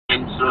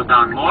then slow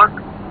down more.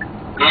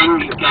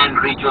 Then you can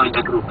rejoin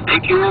the group.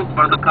 Thank you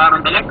for the car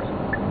on the left.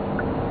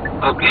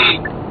 Okay,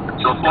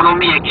 so follow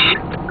me again.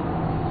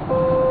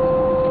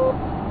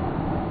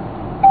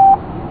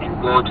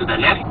 And go to the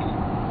left.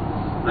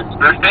 That's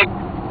perfect.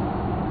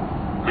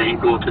 Then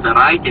go to the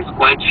right. It's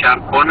quite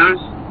sharp corners.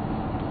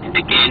 And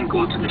again,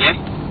 go to the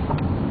left.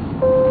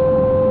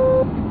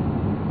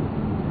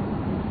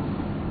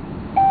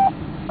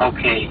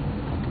 Okay,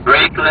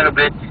 brake a little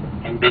bit,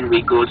 and then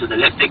we go to the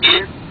left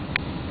again.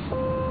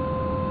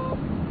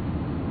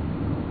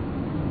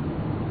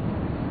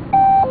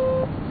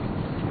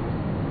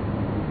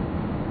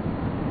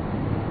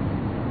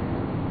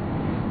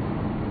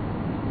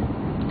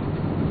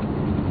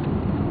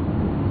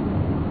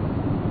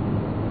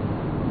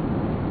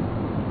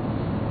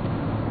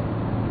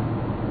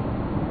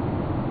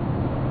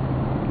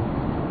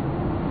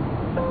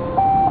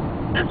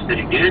 That's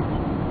very good.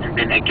 And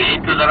then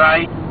again to the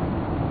right.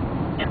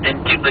 And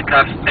then keep the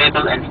car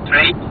stable and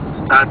straight.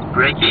 Start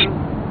braking.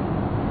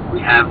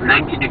 We have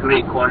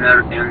 90-degree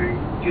corner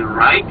on your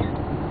right.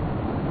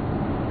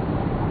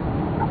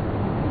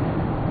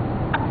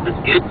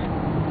 That's good.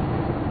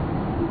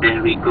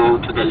 Then we go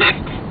to the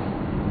left.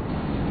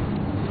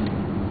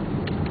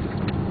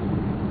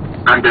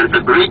 Under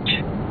the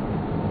bridge.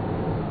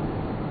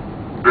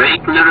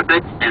 Brake a little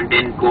bit and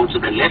then go to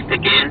the left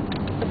again.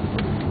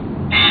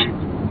 And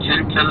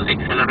gentle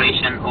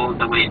acceleration all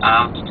the way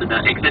out to the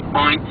exit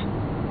point.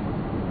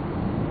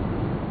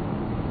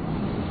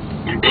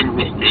 And then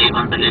we stay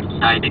on the left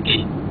side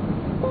again.